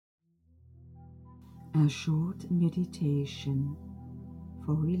A short meditation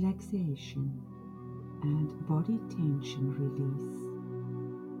for relaxation and body tension release.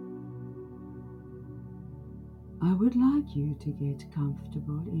 I would like you to get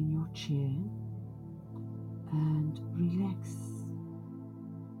comfortable in your chair and relax.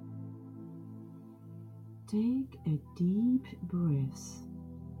 Take a deep breath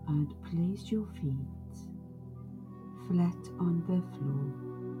and place your feet flat on the floor,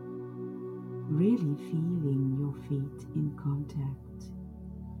 really feeling your feet in contact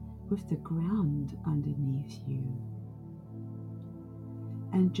with the ground underneath you.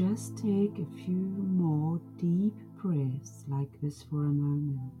 And just take a few more deep breaths like this for a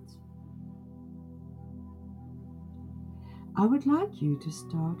moment. I would like you to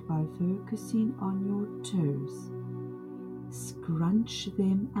start by focusing on your toes. Scrunch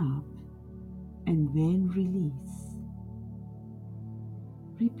them up and then release.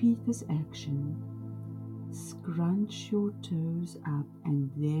 Repeat this action. Scrunch your toes up and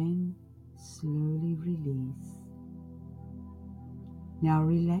then slowly release. Now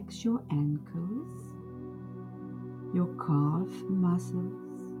relax your ankles, your calf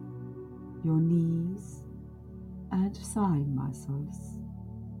muscles, your knees and thigh muscles.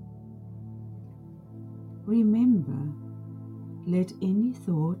 Remember, let any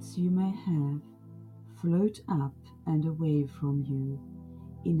thoughts you may have float up and away from you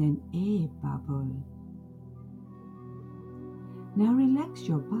in an air bubble. Now relax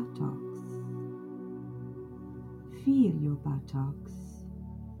your buttocks. Feel your buttocks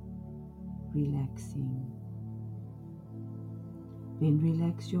relaxing. Then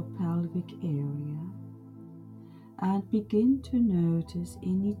relax your pelvic area and begin to notice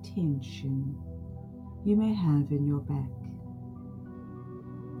any tension you may have in your back.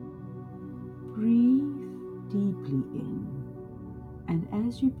 Breathe deeply in, and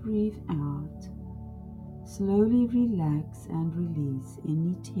as you breathe out, slowly relax and release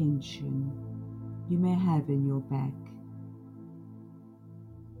any tension you may have in your back.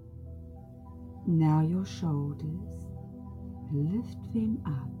 Now your shoulders, lift them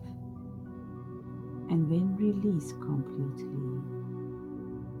up and then release completely.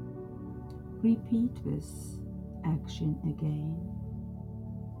 Repeat this action again.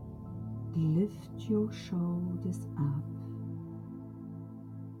 Lift your shoulders up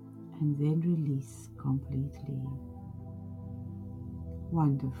and then release completely.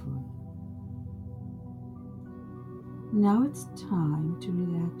 Wonderful. Now it's time to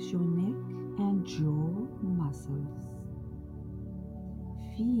relax your neck and jaw muscles.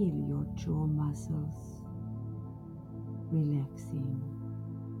 Feel your jaw muscles relaxing.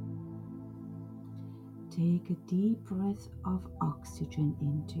 Take a deep breath of oxygen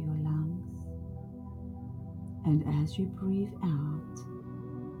into your lungs, and as you breathe out,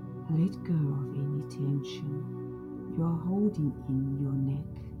 let go of any tension you are holding in your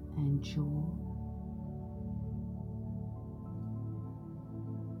neck and jaw.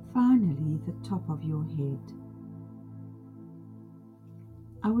 Finally, the top of your head.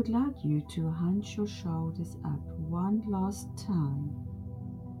 I would like you to hunch your shoulders up one last time.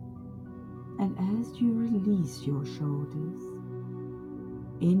 And as you release your shoulders,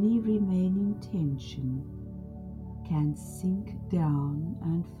 any remaining tension can sink down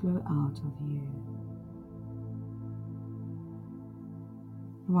and flow out of you.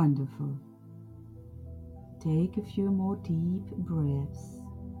 Wonderful. Take a few more deep breaths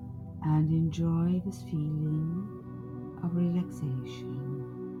and enjoy this feeling of relaxation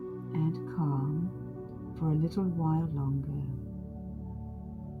and calm for a little while longer.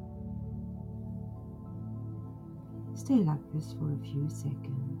 Stay like this for a few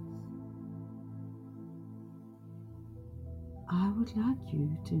seconds. I would like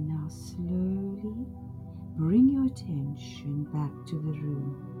you to now slowly bring your attention back to the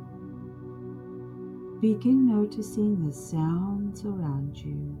room. Begin noticing the sounds around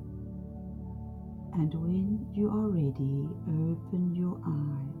you, and when you are ready, open your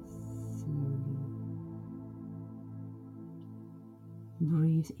eyes slowly.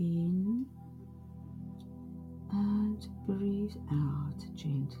 Breathe in and breathe out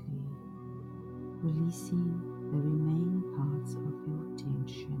gently, releasing the remaining parts of your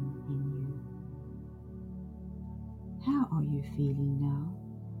tension in you. How are you feeling now?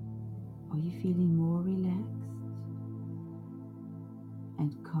 Are you feeling more relaxed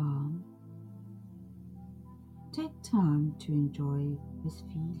and calm? Take time to enjoy this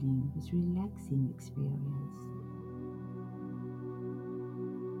feeling, this relaxing experience.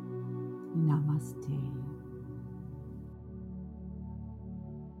 Namaste.